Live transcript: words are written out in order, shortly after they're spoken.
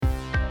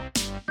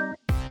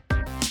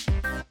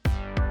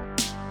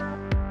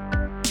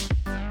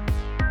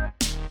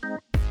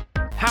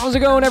How's it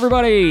going,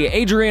 everybody?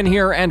 Adrian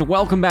here, and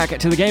welcome back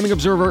to the Gaming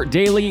Observer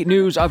Daily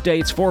News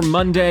Updates for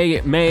Monday,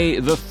 May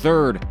the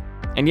 3rd.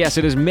 And yes,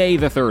 it is May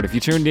the 3rd. If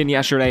you tuned in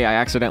yesterday, I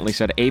accidentally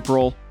said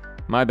April.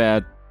 My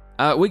bad.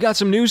 We got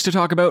some news to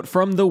talk about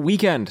from the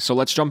weekend, so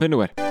let's jump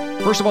into it.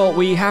 First of all,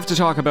 we have to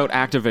talk about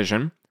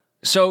Activision.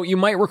 So you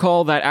might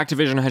recall that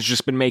Activision has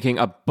just been making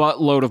a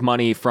buttload of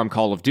money from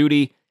Call of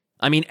Duty.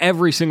 I mean,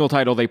 every single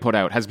title they put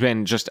out has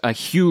been just a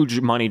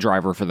huge money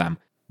driver for them.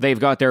 They've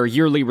got their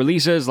yearly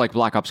releases like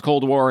Black Ops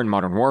Cold War and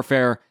Modern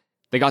Warfare.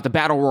 They got the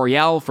Battle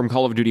Royale from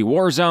Call of Duty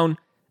Warzone,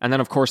 and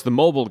then of course the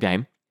mobile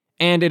game.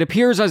 And it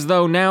appears as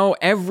though now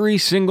every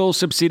single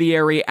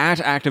subsidiary at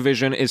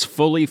Activision is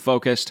fully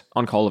focused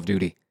on Call of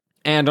Duty.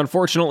 And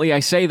unfortunately I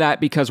say that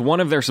because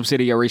one of their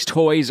subsidiaries,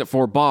 Toys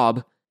for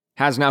Bob,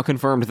 has now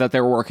confirmed that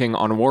they're working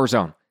on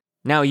Warzone.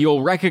 Now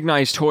you'll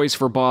recognize Toys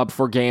for Bob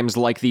for games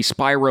like the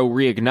Spyro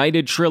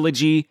Reignited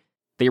trilogy.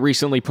 They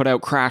recently put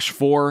out Crash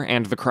 4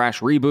 and the Crash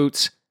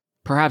reboots.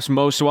 Perhaps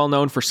most well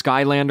known for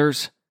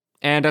Skylanders.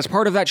 And as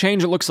part of that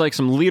change, it looks like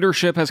some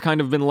leadership has kind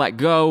of been let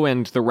go,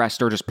 and the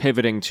rest are just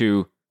pivoting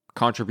to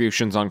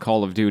contributions on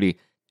Call of Duty.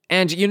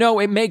 And you know,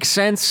 it makes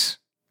sense.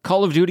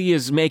 Call of Duty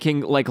is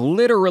making like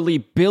literally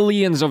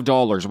billions of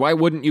dollars. Why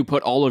wouldn't you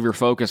put all of your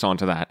focus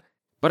onto that?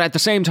 But at the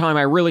same time,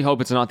 I really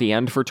hope it's not the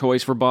end for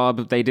Toys for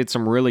Bob. They did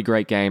some really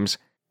great games.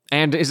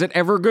 And is it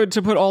ever good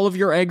to put all of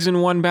your eggs in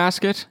one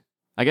basket?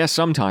 I guess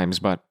sometimes,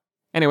 but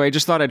anyway,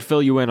 just thought I'd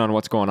fill you in on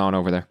what's going on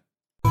over there.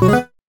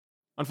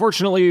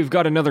 Unfortunately, we've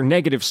got another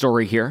negative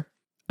story here.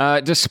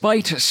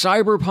 Despite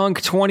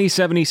Cyberpunk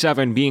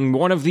 2077 being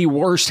one of the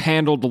worst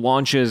handled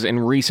launches in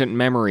recent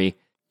memory,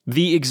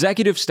 the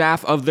executive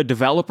staff of the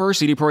developer,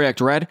 CD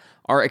Projekt Red,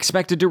 are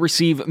expected to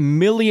receive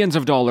millions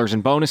of dollars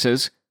in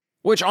bonuses,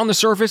 which on the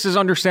surface is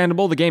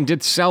understandable. The game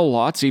did sell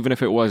lots, even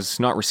if it was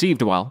not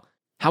received well.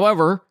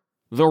 However,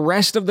 the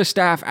rest of the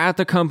staff at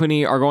the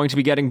company are going to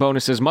be getting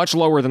bonuses much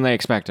lower than they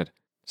expected.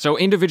 So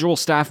individual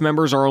staff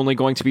members are only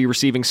going to be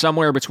receiving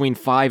somewhere between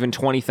 $5,000 and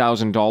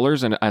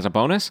 $20,000 as a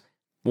bonus,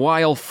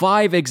 while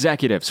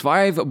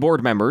 5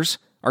 board members,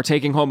 are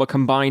taking home a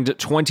combined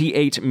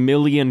 $28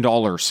 million.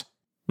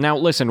 Now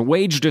listen,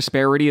 wage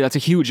disparity, that's a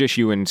huge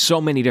issue in so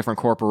many different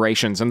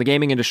corporations, and the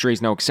gaming industry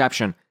is no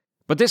exception.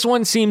 But this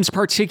one seems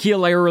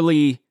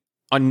particularly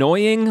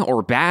annoying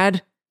or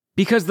bad,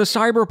 because the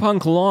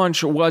Cyberpunk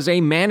launch was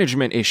a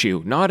management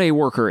issue, not a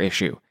worker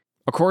issue.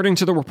 According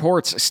to the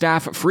reports,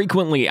 staff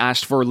frequently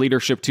asked for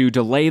leadership to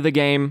delay the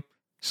game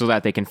so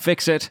that they can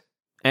fix it,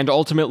 and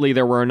ultimately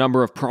there were a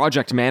number of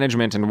project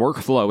management and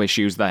workflow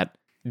issues that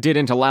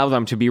didn't allow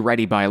them to be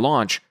ready by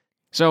launch.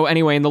 So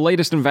anyway, in the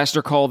latest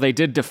investor call, they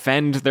did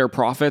defend their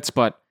profits,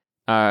 but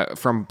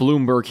from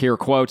Bloomberg here,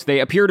 quote, they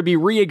appear to be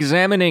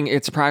re-examining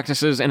its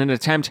practices in an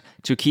attempt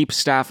to keep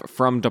staff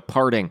from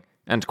departing,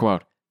 end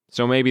quote.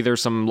 So maybe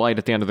there's some light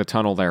at the end of the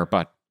tunnel there,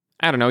 but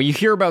I don't know, you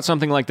hear about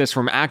something like this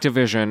from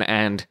Activision,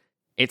 and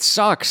it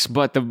sucks,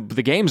 but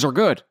the games are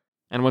good.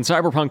 And when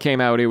Cyberpunk came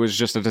out, it was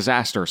just a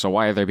disaster, so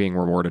why are they being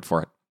rewarded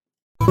for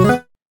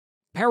it?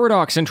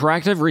 Paradox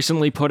Interactive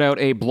recently put out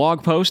a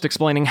blog post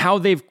explaining how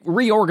they've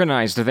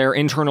reorganized their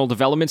internal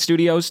development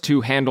studios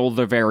to handle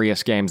the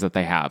various games that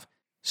they have.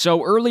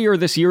 So earlier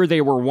this year, they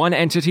were one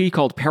entity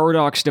called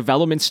Paradox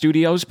Development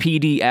Studios,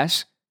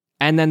 PDS,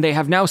 and then they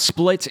have now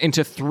split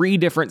into 3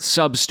 different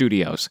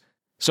sub-studios.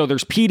 So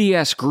there's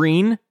PDS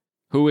Green,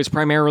 who is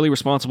primarily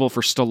responsible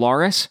for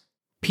Stellaris,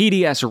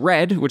 PDS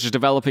Red, which is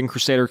developing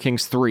Crusader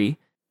Kings 3,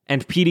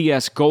 and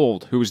PDS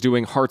Gold, who is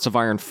doing Hearts of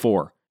Iron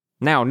 4.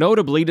 Now,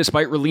 notably,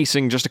 despite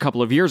releasing just a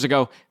couple of years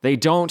ago, they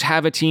don't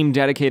have a team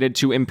dedicated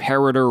to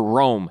Imperator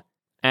Rome.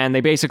 And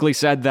they basically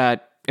said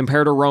that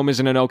Imperator Rome is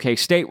in an okay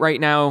state right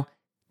now.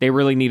 They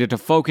really needed to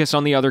focus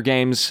on the other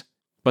games,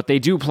 but they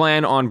do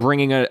plan on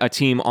bringing a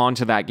team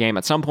onto that game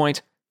at some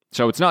point.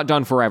 So it's not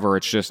done forever,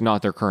 it's just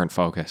not their current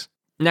focus.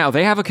 Now,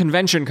 they have a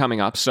convention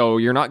coming up, so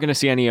you're not going to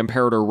see any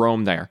Imperator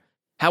Rome there.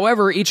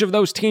 However, each of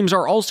those teams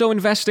are also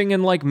investing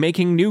in,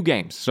 making new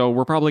games, so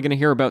we're probably going to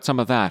hear about some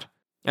of that.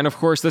 And of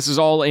course, this is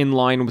all in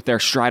line with their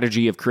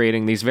strategy of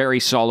creating these very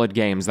solid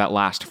games that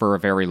last for a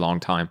very long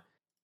time.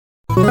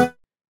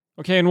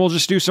 Okay, and we'll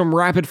just do some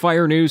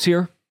rapid-fire news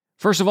here.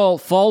 First of all,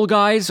 Fall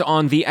Guys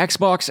on the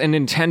Xbox and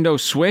Nintendo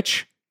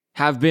Switch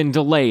have been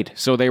delayed,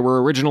 so they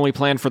were originally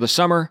planned for the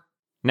summer.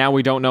 Now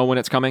we don't know when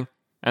it's coming,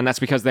 and that's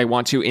because they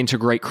want to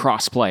integrate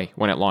crossplay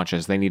when it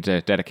launches. They need to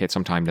dedicate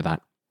some time to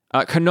that.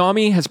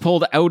 Konami has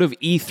pulled out of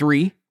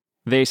E3.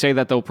 They say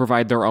that they'll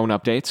provide their own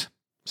updates,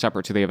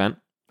 separate to the event.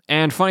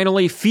 And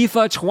finally,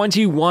 FIFA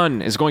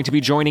 21 is going to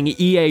be joining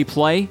EA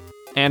Play,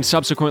 and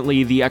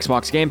subsequently the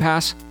Xbox Game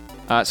Pass,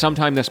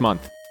 sometime this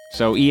month.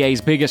 So EA's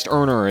biggest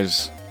earner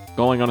is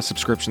going on a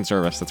subscription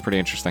service. That's pretty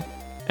interesting.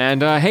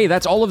 And hey,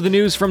 that's all of the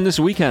news from this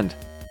weekend.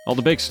 All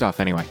the big stuff,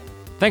 anyway.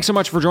 Thanks so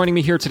much for joining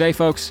me here today,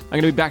 folks. I'm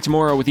going to be back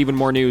tomorrow with even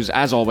more news,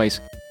 as always.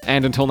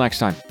 And until next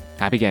time,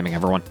 happy gaming,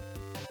 everyone.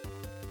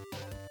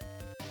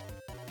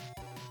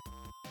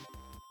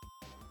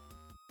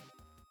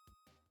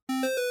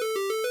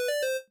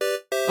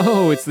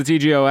 Oh, it's the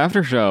TGO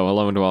After Show.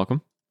 Hello and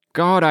welcome.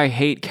 God, I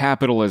hate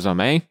capitalism,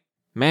 eh?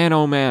 Man,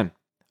 oh man.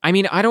 I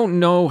mean, I don't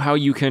know how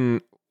you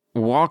can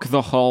walk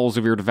the halls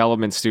of your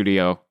development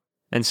studio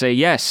and say,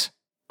 yes,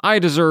 I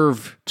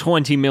deserve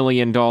 $20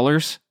 million,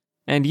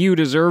 and you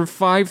deserve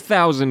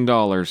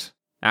 $5,000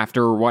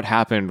 after what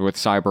happened with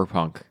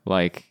Cyberpunk.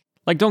 Like,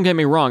 don't get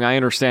me wrong, I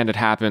understand it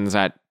happens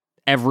at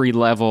every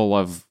level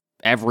of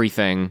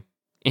everything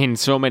in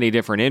so many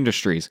different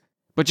industries.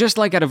 But just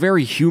like at a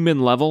very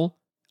human level,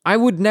 I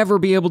would never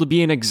be able to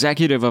be an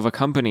executive of a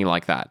company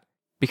like that.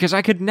 Because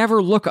I could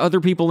never look other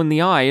people in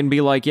the eye and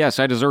be like, yes,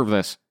 I deserve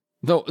this.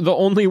 The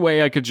only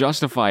way I could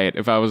justify it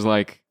if I was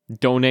like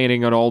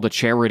donating it all to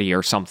charity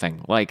or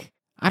something. Like,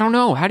 I don't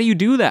know, how do you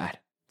do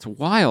that? It's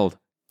wild.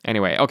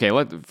 Anyway, okay,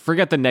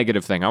 forget the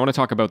negative thing. I want to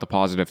talk about the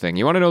positive thing.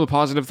 You want to know the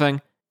positive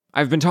thing?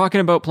 I've been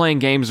talking about playing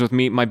games with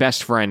my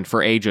best friend,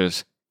 for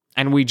ages.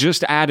 And we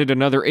just added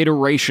another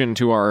iteration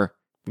to our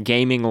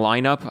gaming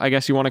lineup, I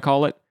guess you want to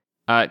call it.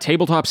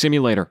 Tabletop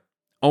Simulator.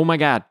 Oh my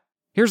god.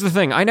 Here's the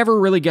thing, I never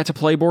really get to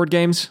play board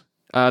games.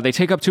 They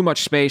take up too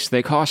much space,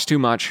 they cost too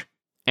much,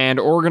 and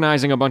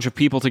organizing a bunch of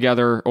people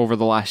together over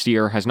the last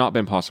year has not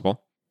been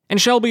possible. And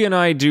Shelby and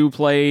I do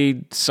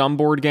play some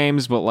board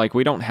games, but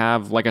we don't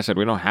have, like I said,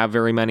 we don't have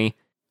very many.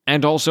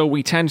 And also,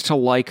 we tend to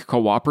like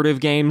cooperative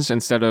games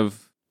instead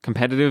of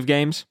competitive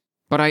games.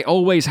 But I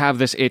always have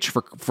this itch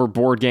for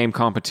board game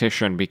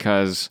competition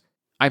because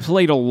I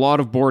played a lot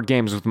of board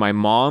games with my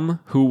mom,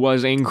 who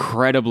was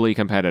incredibly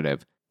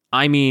competitive.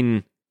 I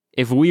mean,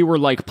 if we were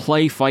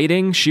play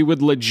fighting, she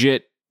would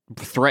legit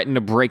threaten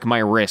to break my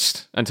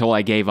wrist until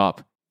I gave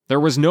up. There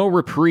was no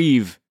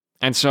reprieve.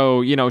 And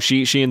so,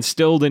 she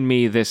instilled in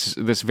me this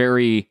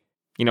very,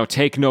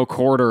 take no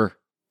quarter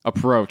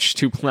approach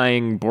to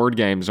playing board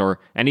games or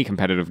any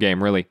competitive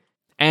game, really.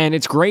 And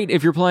it's great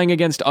if you're playing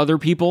against other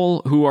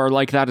people who are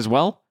like that as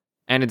well.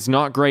 And it's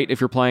not great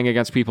if you're playing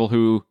against people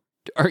who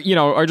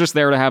are just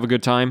there to have a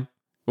good time,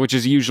 which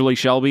is usually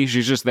Shelby.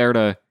 She's just there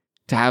to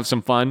have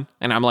some fun.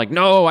 And I'm like,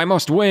 no, I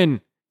must win.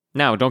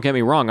 Now, don't get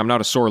me wrong. I'm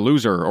not a sore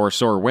loser or a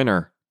sore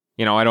winner.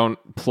 I don't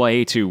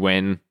play to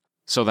win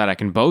so that I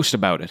can boast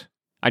about it.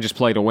 I just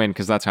play to win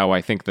because that's how I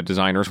think the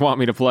designers want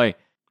me to play.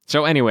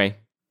 So anyway,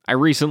 I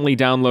recently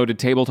downloaded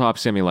Tabletop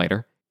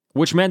Simulator,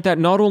 which meant that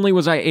not only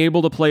was I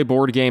able to play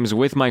board games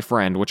with my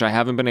friend, which I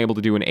haven't been able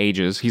to do in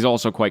ages, he's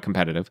also quite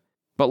competitive,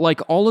 but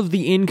all of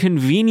the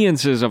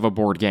inconveniences of a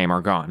board game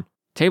are gone.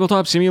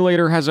 Tabletop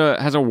Simulator has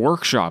a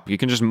workshop. You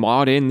can just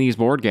mod in these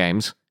board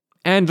games,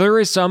 and there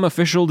is some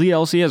official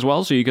DLC as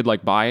well, so you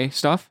could buy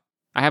stuff.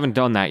 I haven't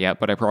done that yet,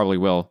 but I probably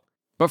will.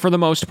 But for the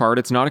most part,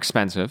 it's not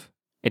expensive.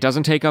 It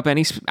doesn't take up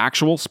any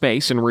actual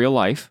space in real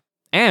life.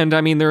 And, I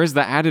mean, there is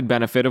the added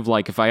benefit of,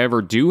 if I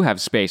ever do have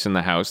space in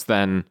the house,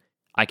 then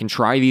I can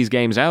try these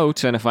games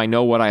out, and if I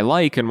know what I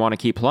like and want to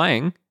keep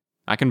playing,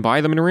 I can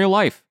buy them in real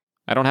life.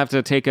 I don't have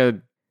to take a,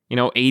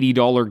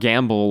 $80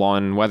 gamble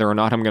on whether or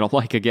not I'm going to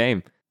like a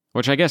game,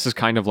 which I guess is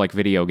kind of like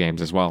video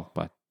games as well,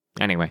 but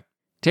anyway.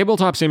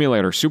 Tabletop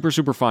Simulator, super,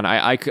 super fun.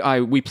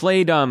 We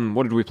played,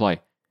 what did we play?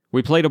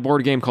 We played a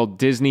board game called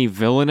Disney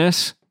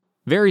Villainous.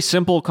 Very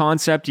simple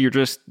concept. You're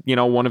just,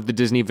 one of the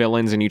Disney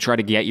villains, and you try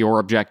to get your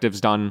objectives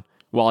done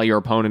while your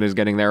opponent is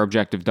getting their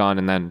objective done,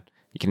 and then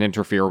you can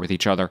interfere with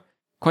each other.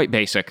 Quite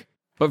basic,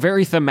 but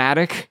very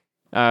thematic,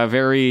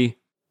 very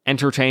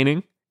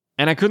entertaining.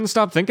 And I couldn't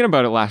stop thinking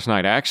about it last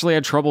night. I actually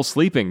had trouble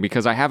sleeping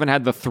because I haven't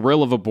had the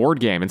thrill of a board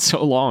game in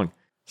so long.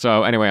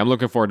 So anyway, I'm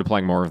looking forward to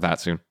playing more of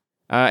that soon.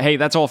 Hey,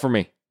 that's all for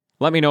me.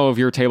 Let me know of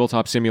your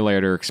Tabletop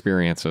Simulator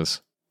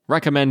experiences.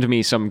 Recommend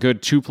me some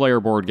good 2-player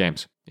board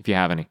games, if you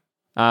have any.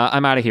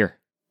 I'm out of here.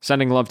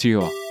 Sending love to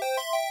you all.